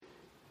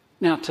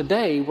Now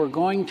today we're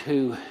going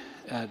to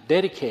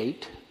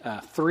dedicate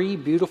 3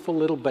 beautiful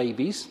little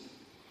babies.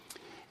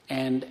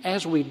 And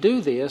as we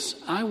do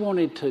this, I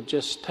wanted to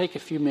just take a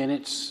few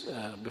minutes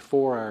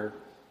before our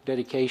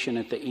dedication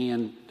at the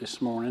end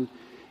this morning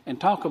and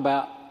talk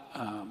about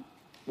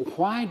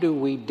why do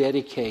we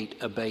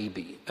dedicate a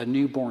baby, a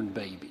newborn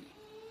baby?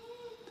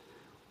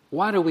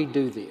 Why do we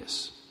do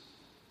this?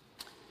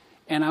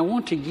 And I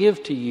want to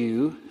give to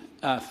you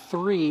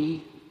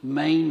 3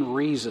 main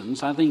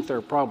reasons. I think there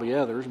are probably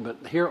others,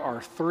 but here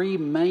are 3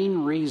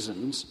 main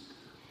reasons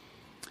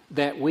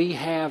that we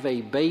have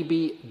a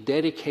baby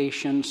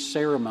dedication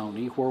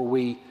ceremony where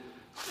we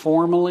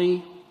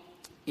formally,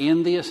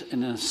 in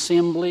an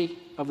assembly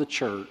of the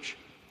church,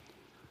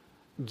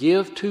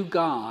 give to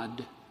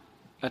God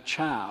a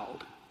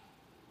child.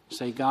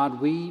 Say,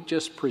 God, we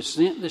just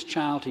present this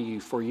child to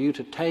you for you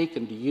to take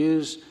and to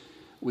use.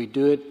 We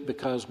do it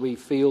because we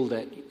feel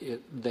that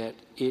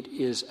it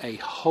is a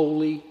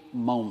holy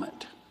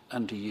moment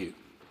unto you.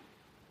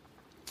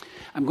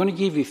 I'm going to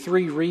give you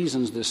 3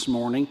 reasons this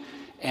morning.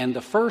 And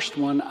the first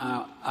one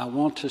I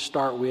want to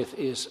start with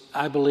is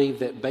I believe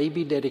that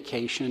baby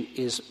dedication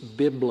is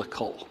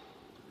biblical.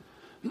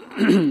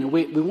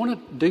 we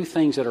want to do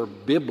things that are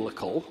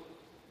biblical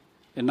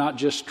and not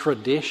just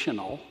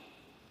traditional.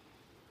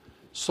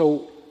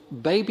 So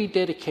baby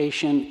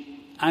dedication,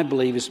 I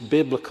believe, is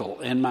biblical.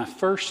 And my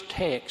first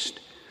text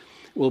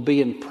will be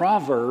in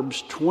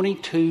Proverbs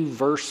 22,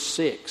 verse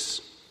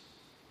 6.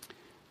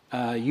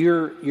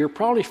 You're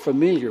probably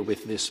familiar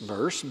with this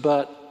verse,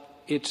 but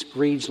it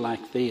reads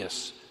like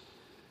this: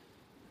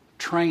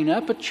 train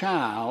up a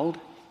child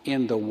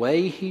in the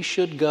way he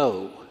should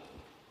go,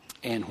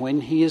 and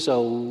when he is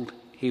old,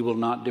 he will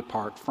not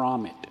depart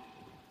from it.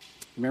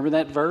 Remember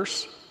that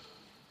verse?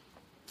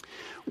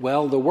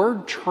 Well, the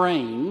word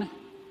train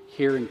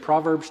here in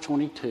Proverbs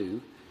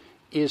 22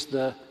 is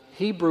the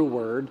Hebrew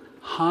word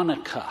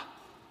Hanukkah.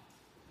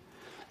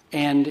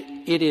 And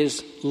it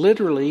is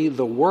literally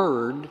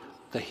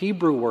the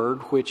Hebrew word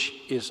which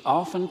is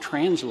often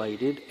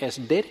translated as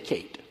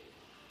dedicate.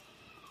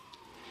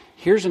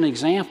 Here's an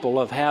example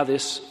of how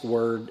this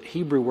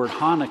Hebrew word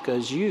Hanukkah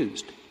is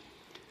used.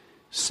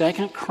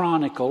 2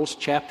 Chronicles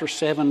chapter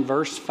 7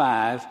 verse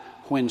 5,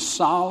 when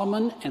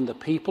Solomon and the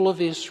people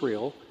of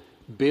Israel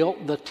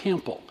built the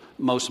temple,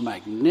 most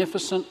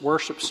magnificent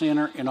worship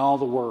center in all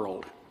the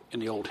world in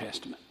the Old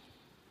Testament.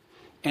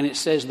 And it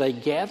says they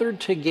gathered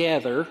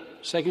together,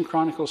 2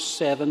 Chronicles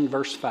 7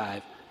 verse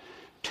 5,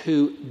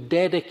 to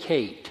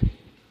dedicate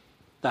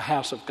the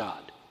house of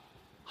God.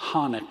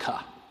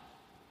 Hanukkah.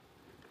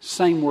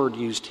 Same word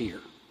used here.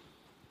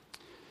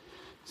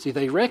 See,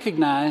 they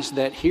recognize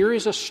that here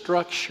is a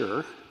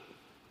structure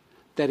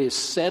that is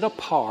set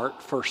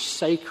apart for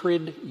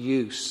sacred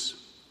use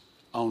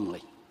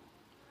only.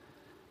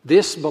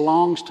 This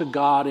belongs to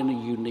God in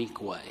a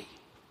unique way.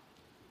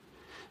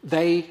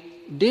 They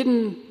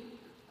didn't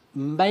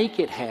make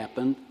it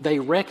happen. They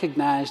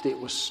recognized it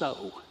was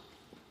so.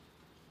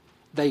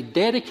 They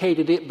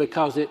dedicated it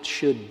because it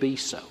should be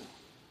so.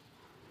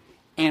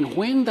 And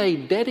when they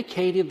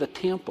dedicated the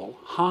temple,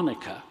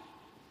 Hanukkah,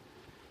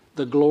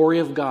 the glory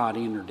of God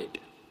entered it.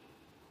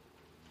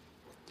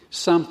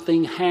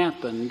 Something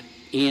happened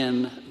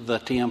in the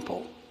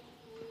temple.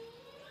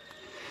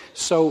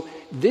 So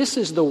this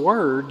is the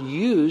word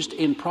used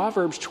in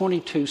Proverbs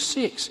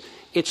 22:6.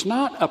 It's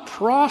not a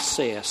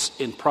process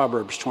in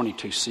Proverbs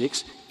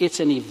 22:6. It's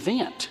an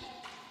event.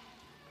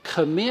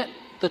 Commit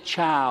the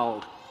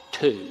child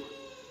to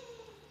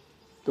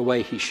the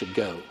way he should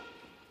go.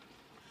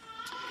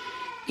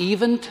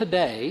 Even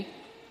today,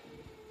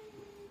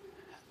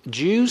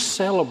 Jews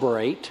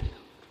celebrate,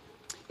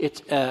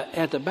 it's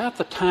at about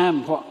the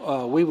time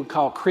what we would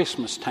call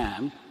Christmas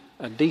time,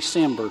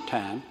 December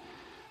time.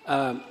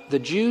 The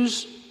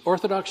Jews,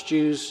 Orthodox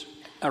Jews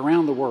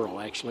around the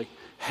world actually,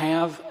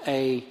 have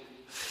a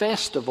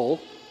festival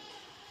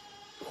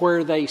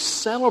where they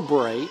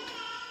celebrate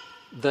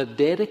the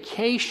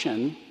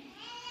dedication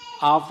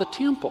of the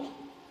temple.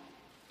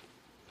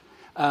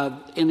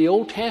 In the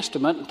Old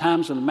Testament, in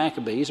times of the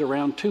Maccabees,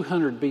 around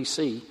 200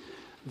 B.C.,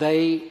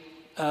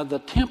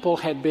 the temple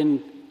had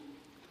been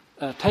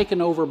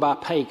taken over by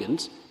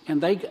pagans,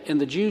 and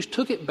the Jews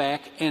took it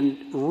back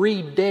and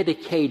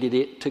rededicated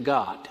it to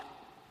God.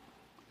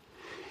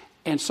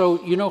 And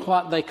so, you know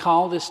what they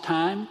call this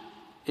time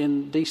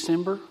in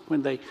December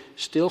when they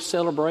still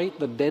celebrate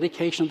the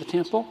dedication of the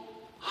temple?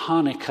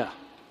 Hanukkah.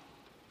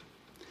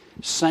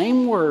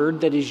 Same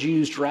word that is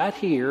used right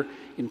here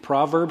in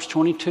Proverbs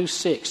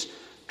 22:6.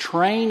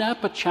 Train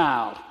up a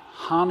child,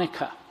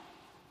 Hanukkah,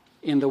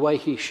 in the way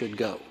he should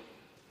go.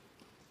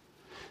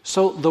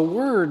 So the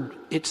word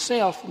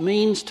itself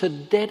means to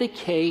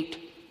dedicate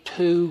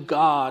to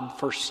God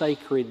for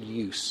sacred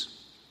use.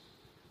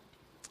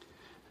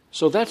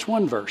 So that's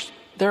one verse.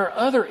 There are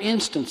other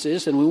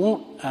instances, and we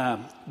won't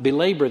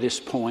belabor this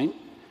point,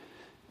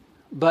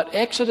 but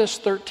Exodus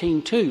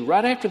 13:2,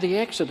 right after the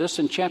Exodus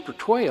in chapter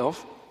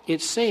 12,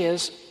 it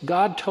says,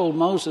 God told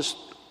Moses,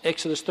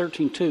 Exodus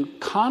 13:2,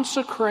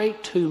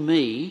 consecrate to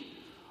me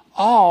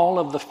all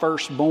of the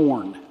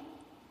firstborn.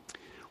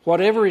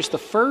 Whatever is the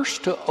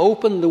first to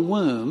open the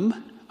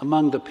womb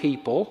among the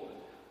people,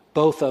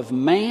 both of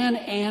man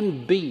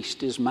and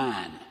beast, is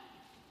mine.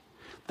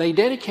 They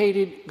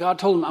dedicated, God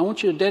told them, I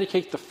want you to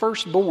dedicate the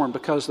firstborn,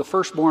 because the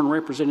firstborn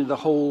represented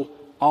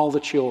all the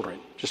children.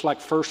 Just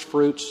like first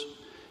fruits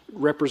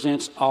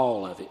represents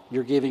all of it.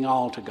 You're giving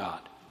all to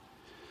God.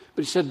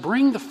 But he said,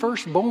 bring the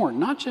firstborn,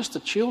 not just the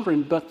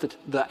children, but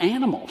the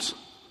animals.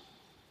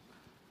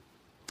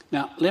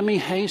 Now, let me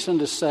hasten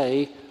to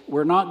say,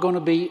 we're not going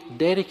to be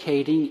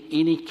dedicating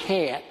any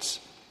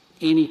cats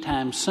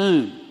anytime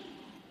soon.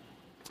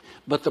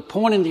 But the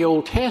point in the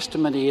Old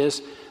Testament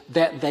is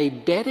that they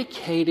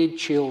dedicated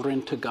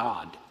children to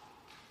God.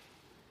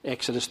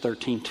 Exodus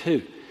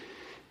 13:2.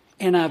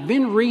 And I've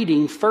been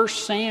reading 1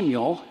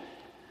 Samuel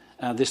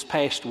this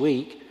past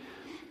week,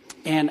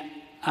 and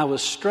I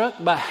was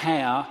struck by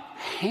how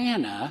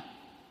Hannah,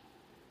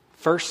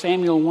 1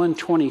 Samuel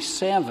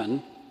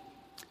 1:27,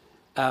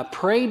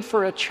 prayed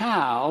for a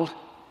child,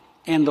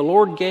 and the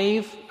Lord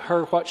gave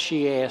her what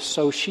she asked.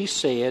 So she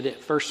said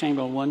at 1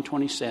 Samuel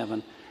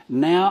 1:27,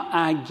 now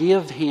I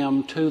give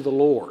him to the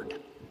Lord.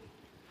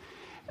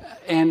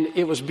 And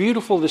it was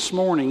beautiful this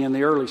morning in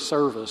the early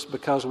service,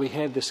 because we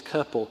had this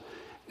couple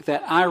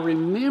that I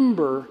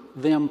remember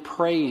them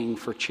praying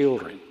for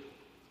children.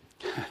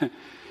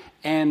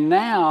 And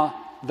now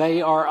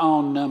they are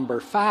on number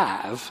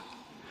 5,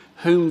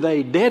 whom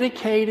they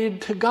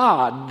dedicated to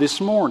God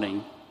this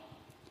morning.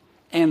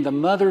 And the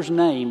mother's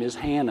name is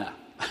Hannah.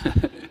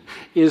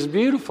 It's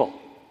beautiful.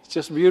 It's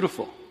just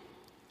beautiful.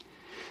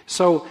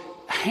 So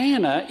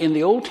Hannah in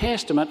the Old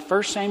Testament,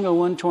 1 Samuel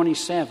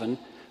 1:27,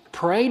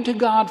 prayed to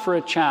God for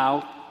a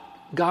child.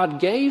 God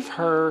gave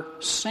her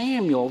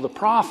Samuel the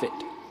prophet,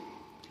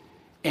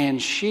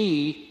 and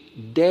she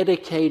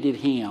dedicated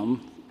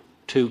him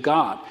to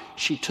God.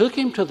 She took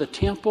him to the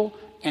temple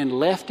and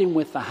left him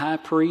with the high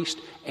priest,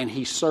 and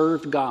he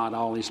served God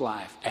all his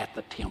life at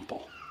the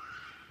temple.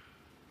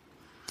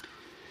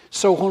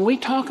 So when we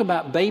talk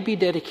about baby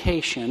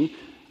dedication,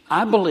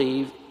 I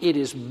believe it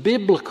is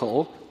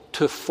biblical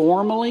to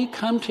formally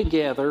come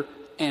together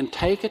and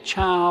take a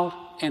child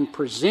and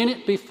present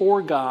it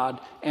before God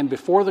and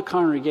before the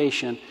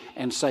congregation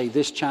and say,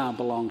 this child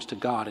belongs to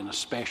God in a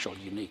special,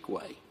 unique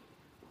way.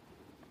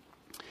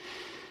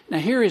 Now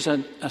here is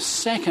a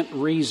second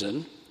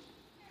reason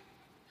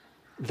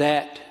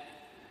that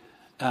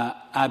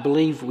I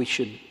believe we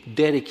should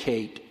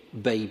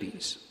dedicate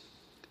babies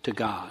to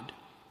God.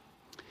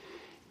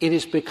 It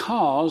is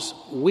because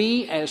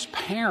we as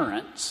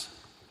parents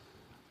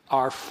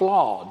are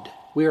flawed.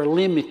 We are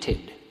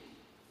limited.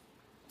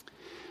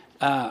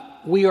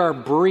 We are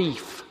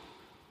brief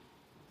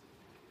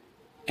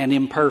and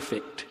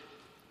imperfect.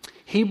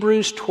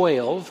 Hebrews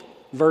 12,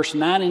 verse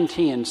 9 and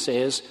 10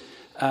 says,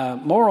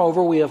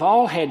 moreover, we have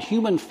all had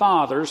human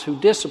fathers who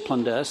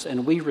disciplined us,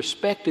 and we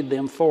respected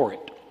them for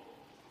it.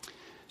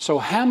 So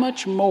how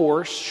much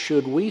more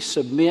should we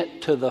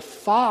submit to the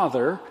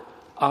Father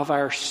of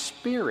our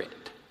spirit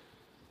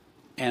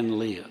and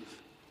live?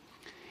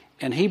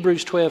 And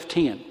Hebrews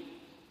 12:10.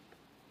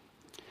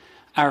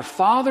 Our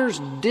fathers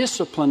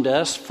disciplined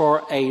us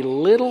for a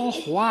little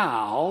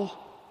while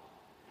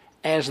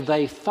as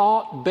they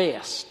thought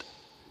best.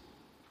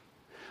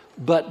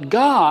 But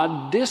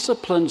God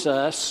disciplines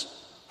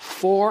us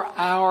for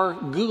our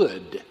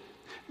good.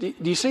 Do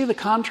you see the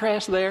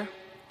contrast there?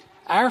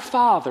 Our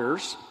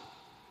fathers,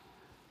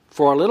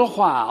 for a little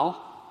while,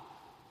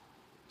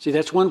 see,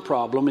 that's one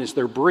problem, is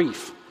they're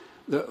brief.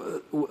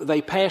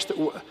 They passed,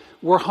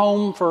 we're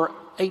home for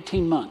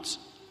 18 months.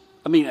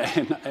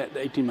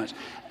 18 months.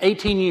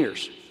 18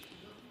 years,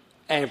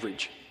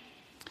 average.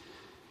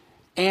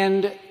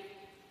 And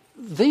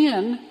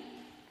then,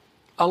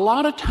 a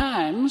lot of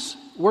times,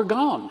 we're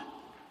gone.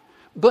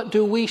 But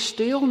does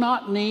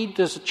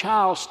a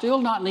child still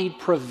not need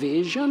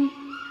provision,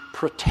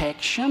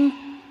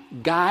 protection,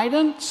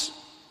 guidance?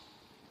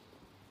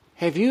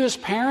 Have you as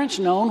parents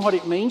known what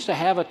it means to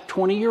have a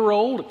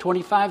 20-year-old, a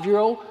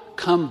 25-year-old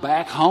come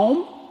back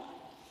home?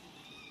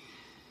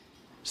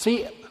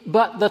 See,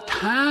 but the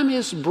time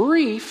is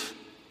brief,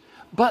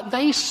 but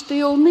they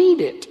still need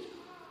it.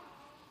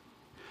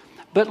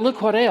 But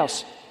look what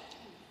else.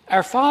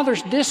 Our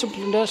fathers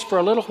disciplined us for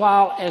a little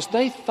while as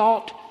they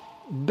thought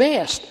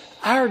best.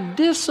 Our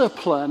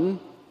discipline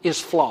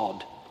is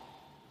flawed.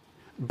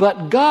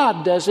 But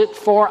God does it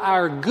for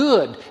our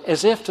good,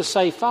 as if to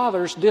say,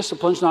 Father's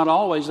discipline's not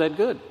always that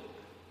good.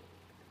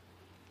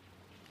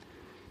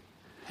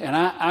 And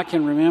I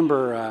can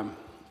remember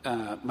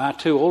my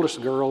 2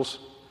 oldest girls,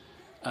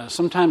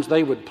 sometimes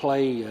they would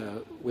play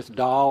with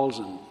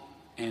dolls,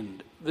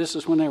 and this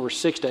is when they were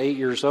 6 to 8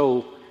 years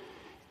old,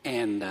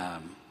 and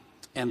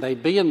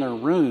they'd be in their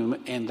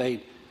room, and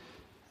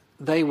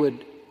they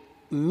would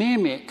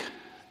mimic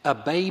a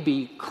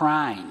baby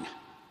crying.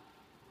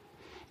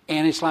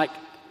 And it's like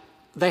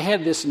they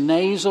had this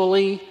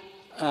nasally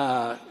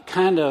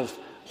kind of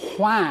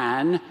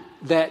whine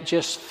that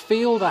just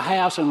filled the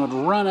house and would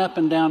run up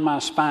and down my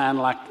spine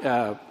like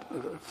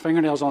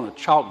fingernails on a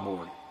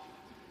chalkboard.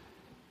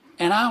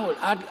 And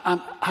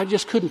I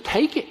just couldn't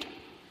take it.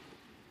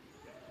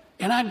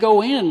 And I'd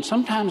go in, and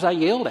sometimes I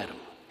yelled at them,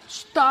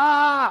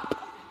 "Stop!"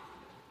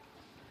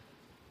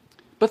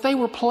 But they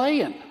were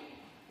playing.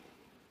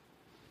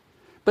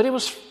 But it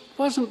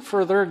wasn't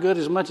for their good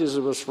as much as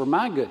it was for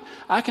my good.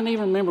 I can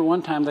even remember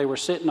one time they were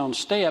sitting on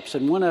steps,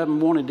 and one of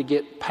them wanted to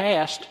get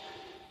past,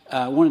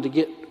 wanted to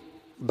get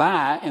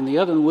by, and the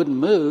other one wouldn't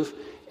move.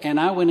 And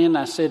I went in and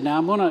I said, "Now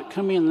I'm going to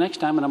come in the next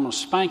time and I'm going to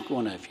spank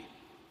one of you."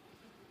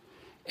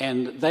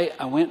 And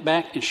I went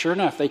back, and sure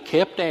enough, they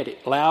kept at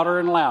it, louder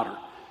and louder.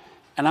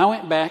 And I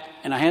went back,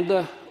 and I had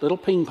the little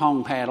ping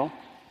pong paddle,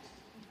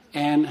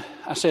 and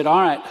I said, "All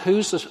right,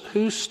 who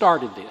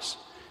started this?"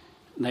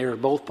 And they were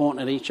both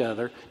pointing at each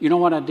other. You know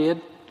what I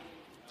did?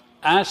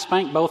 I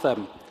spanked both of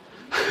them.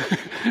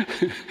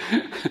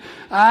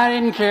 I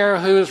didn't care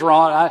who was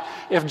wrong.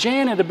 If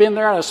Jan had been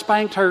there, I'd have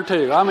spanked her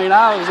too. I mean,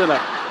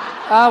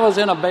 I was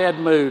in a bad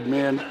mood,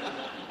 man.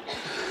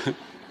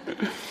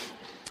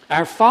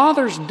 Our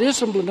fathers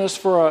disciplined us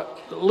for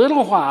a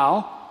little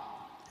while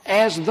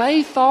as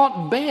they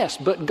thought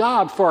best, but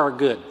God for our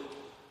good.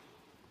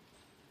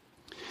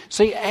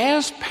 See,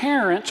 as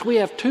parents, we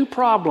have two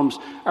problems.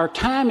 Our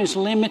time is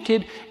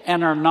limited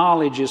and our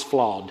knowledge is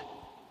flawed.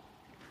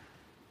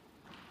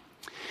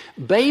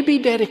 Baby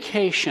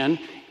dedication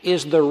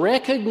is the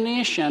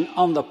recognition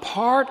on the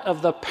part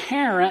of the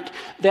parent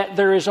that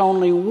there is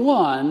only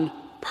one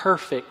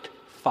perfect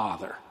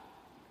father.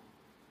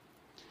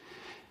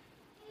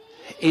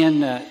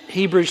 In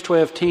Hebrews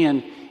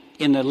 12:10,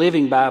 in the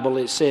Living Bible,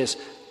 it says,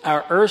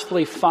 "Our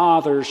earthly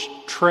fathers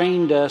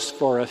trained us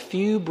for a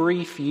few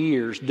brief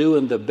years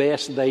doing the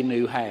best they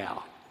knew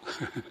how."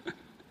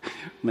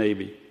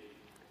 Maybe.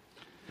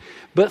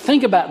 But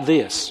think about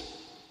this.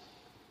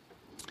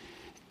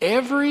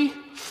 Every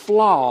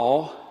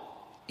flaw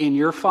in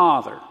your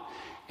father,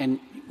 and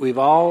we've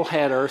all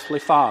had earthly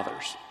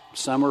fathers.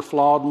 Some are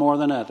flawed more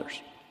than others.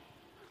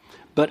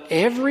 But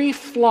every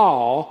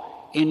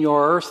flaw in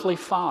your earthly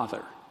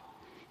father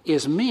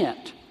is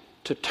meant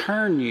to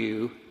turn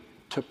you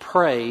to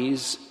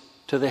praise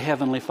to the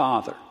Heavenly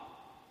Father.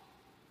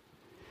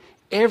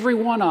 Every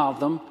one of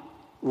them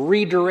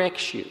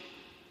redirects you.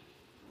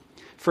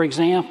 For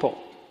example,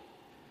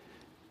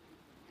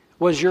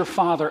 was your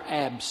father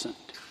absent?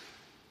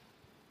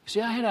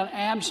 See, I had an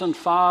absent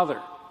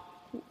father,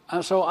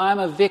 so I'm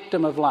a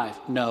victim of life.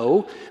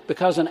 No,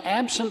 because an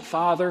absent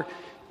father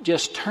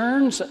just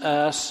turns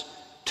us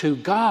to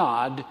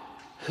God,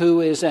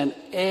 who is an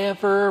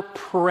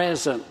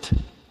ever-present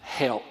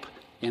help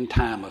in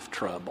time of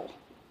trouble.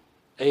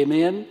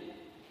 Amen?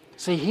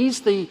 See,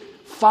 He's the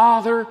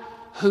Father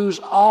who's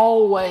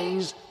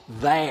always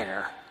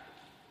there.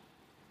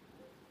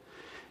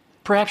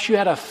 Perhaps you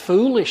had a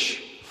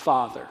foolish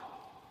father.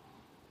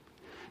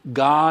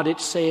 God,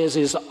 it says,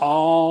 is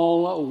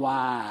all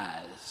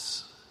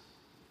wise.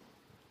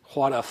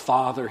 What a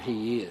father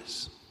He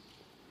is.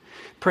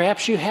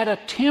 Perhaps you had a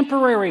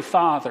temporary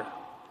father.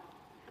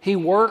 He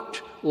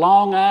worked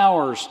long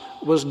hours,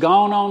 was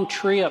gone on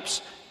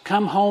trips,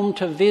 come home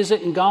to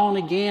visit and gone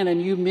again,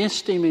 and you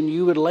missed him, and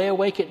you would lay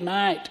awake at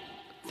night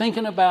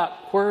thinking about,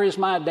 where is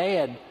my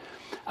dad?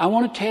 I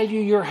want to tell you,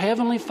 your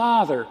Heavenly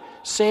Father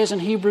says in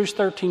Hebrews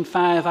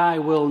 13:5, "I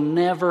will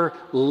never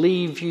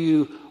leave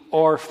you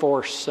or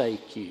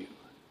forsake you."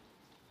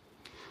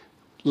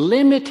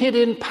 Limited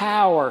in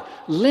power,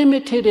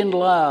 limited in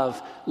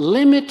love,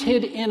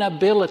 limited in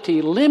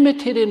ability,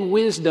 limited in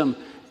wisdom.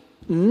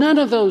 None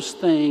of those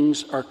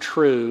things are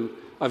true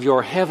of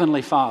your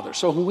Heavenly Father.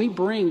 So when we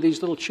bring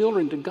these little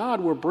children to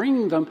God, we're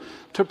bringing them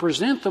to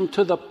present them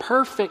to the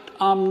perfect,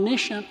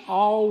 omniscient,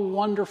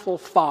 all-wonderful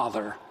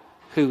Father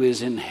who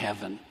is in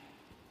heaven.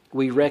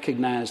 We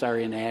recognize our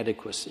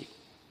inadequacy.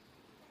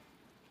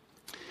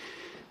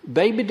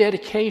 Baby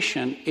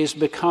dedication is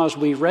because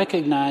we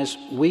recognize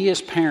we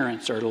as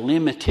parents are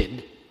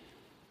limited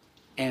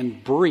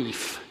and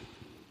brief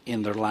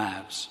in their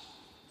lives.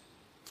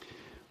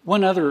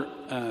 One other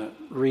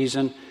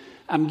reason,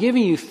 I'm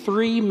giving you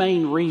three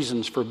main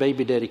reasons for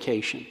baby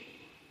dedication.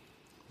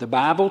 The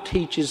Bible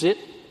teaches it.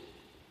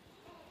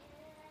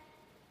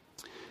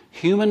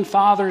 Human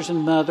fathers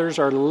and mothers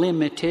are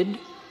limited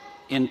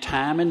in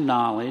time and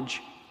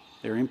knowledge.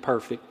 They're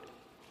imperfect.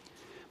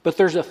 But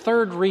there's a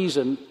third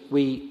reason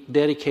we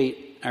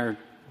dedicate our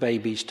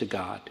babies to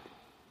God.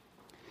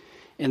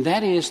 And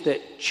that is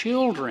that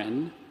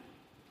children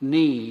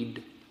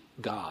need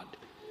God.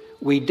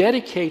 We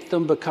dedicate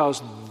them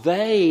because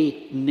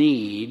they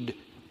need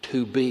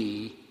to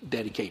be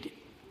dedicated.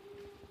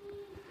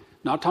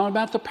 Not talking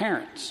about the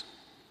parents.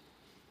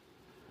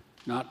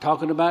 Not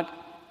talking about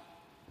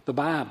the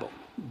Bible.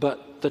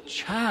 But the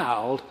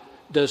child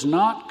does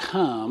not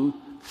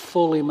come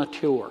fully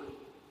mature,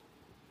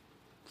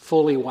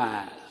 fully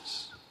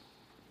wise.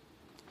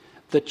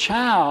 The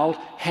child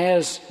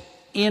has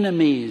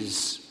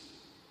enemies,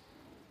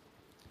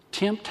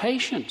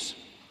 temptations,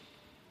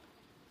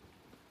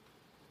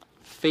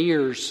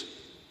 fears.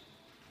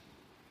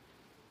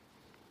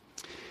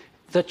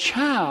 The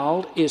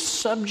child is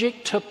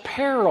subject to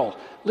peril.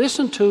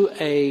 Listen to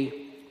a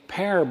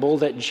parable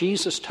that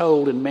Jesus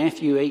told in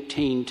Matthew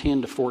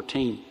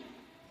 18:10-14.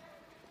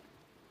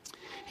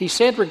 He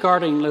said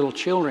regarding little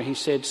children, he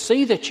said,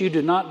 "See that you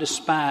do not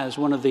despise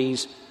one of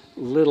these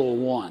little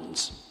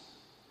ones."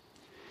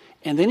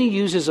 And then he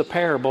uses a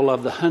parable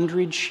of the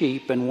 100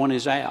 sheep and one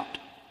is out.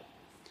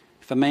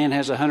 If a man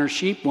has 100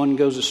 sheep, one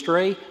goes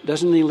astray,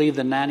 doesn't he leave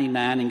the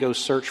 99 and go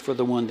search for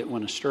the one that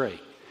went astray?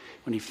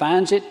 When he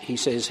finds it, he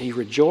says he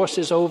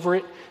rejoices over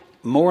it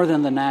more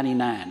than the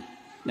 99.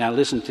 Now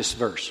listen to this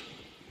verse.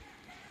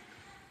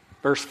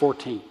 Verse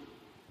 14.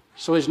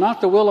 "So is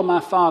not the will of my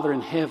Father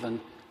in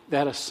heaven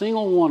that a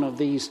single one of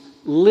these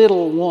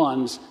little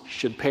ones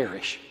should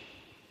perish."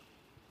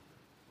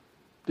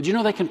 Did you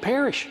know they can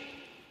perish?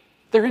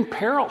 They're in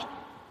peril.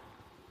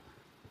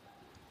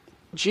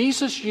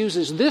 Jesus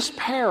uses this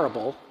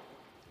parable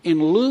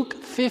in Luke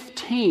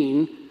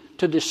 15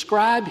 to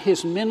describe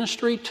his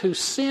ministry to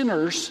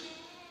sinners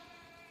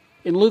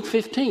in Luke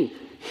 15.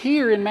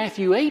 Here in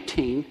Matthew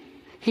 18,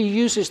 he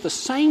uses the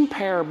same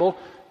parable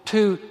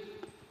to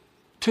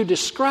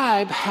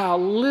describe how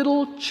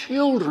little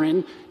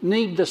children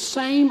need the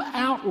same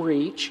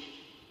outreach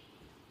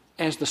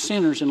as the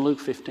sinners in Luke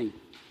 15,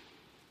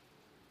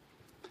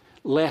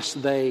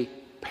 lest they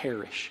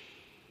perish.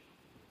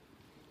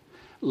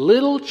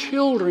 Little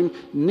children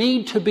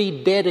need to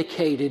be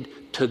dedicated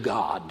to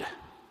God.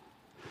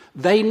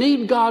 They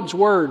need God's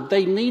Word.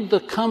 They need the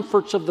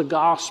comforts of the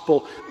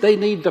gospel. They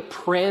need the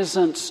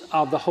presence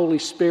of the Holy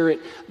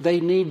Spirit.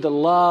 They need the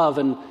love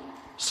and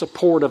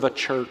support of a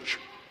church.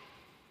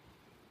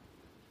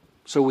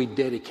 So we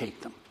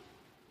dedicate them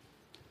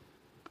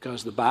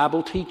because the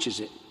Bible teaches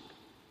it,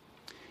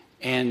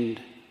 and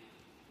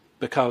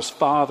because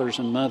fathers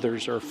and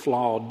mothers are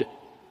flawed,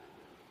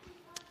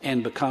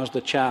 and because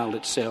the child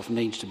itself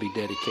needs to be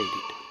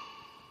dedicated.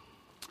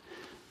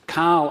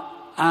 Kyle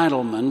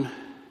Idleman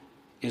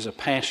is a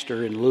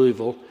pastor in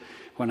Louisville.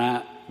 When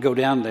I go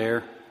down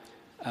there,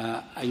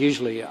 I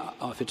usually,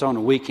 if it's on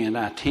a weekend,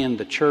 I attend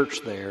the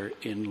church there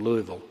in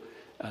Louisville,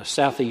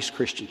 Southeast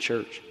Christian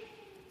Church.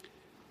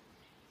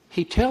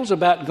 He tells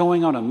about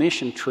going on a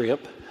mission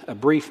trip, a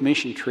brief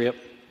mission trip,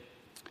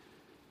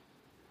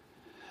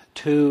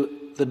 to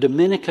the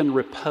Dominican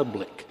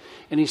Republic.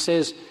 And he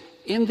says,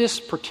 in this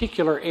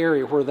particular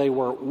area where they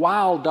were,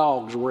 wild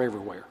dogs were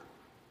everywhere.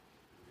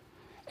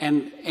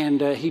 And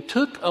he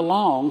took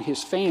along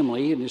his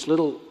family and his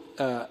little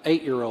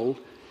 8-year-old.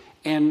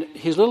 And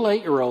his little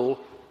 8-year-old,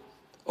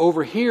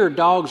 over here,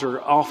 dogs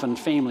are often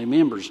family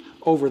members.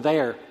 Over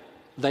there,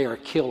 they are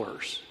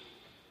killers.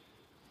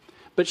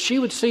 But she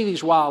would see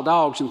these wild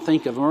dogs and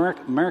think of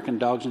American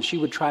dogs, and she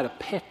would try to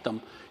pet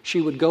them.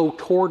 She would go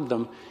toward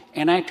them.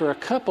 And after a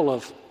couple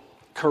of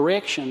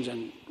corrections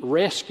and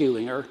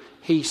rescuing her,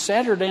 he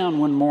sat her down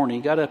one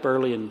morning, got up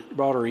early and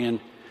brought her in.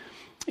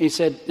 He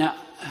said, "Now,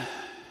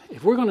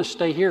 if we're going to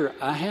stay here,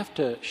 I have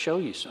to show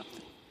you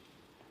something."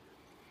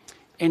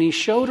 And he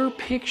showed her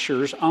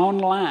pictures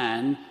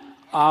online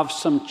of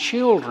some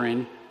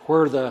children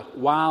where the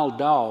wild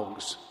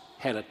dogs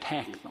had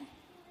attacked them.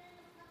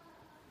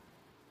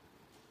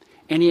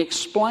 And he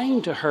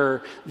explained to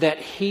her that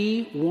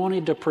he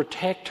wanted to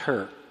protect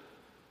her.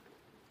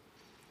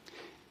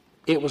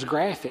 It was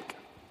graphic.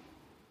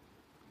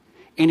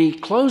 And he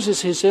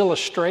closes his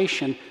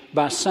illustration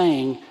by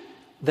saying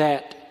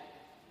that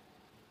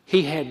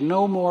he had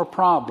no more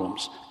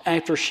problems.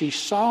 After she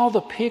saw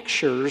the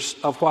pictures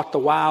of what the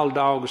wild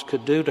dogs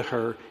could do to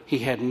her, he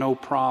had no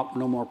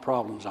more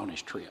problems on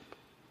his trip.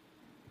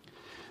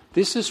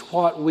 This is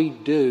what we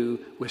do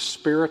with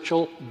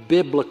spiritual,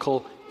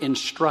 biblical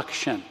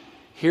instruction.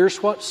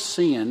 Here's what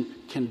sin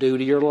can do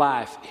to your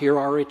life. Here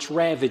are its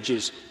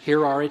ravages.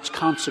 Here are its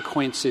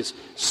consequences.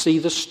 See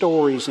the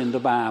stories in the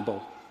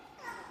Bible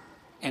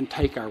and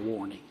take our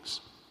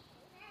warnings.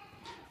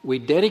 We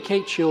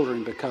dedicate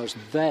children because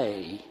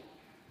they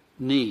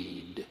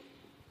need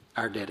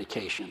our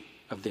dedication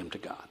of them to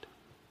God.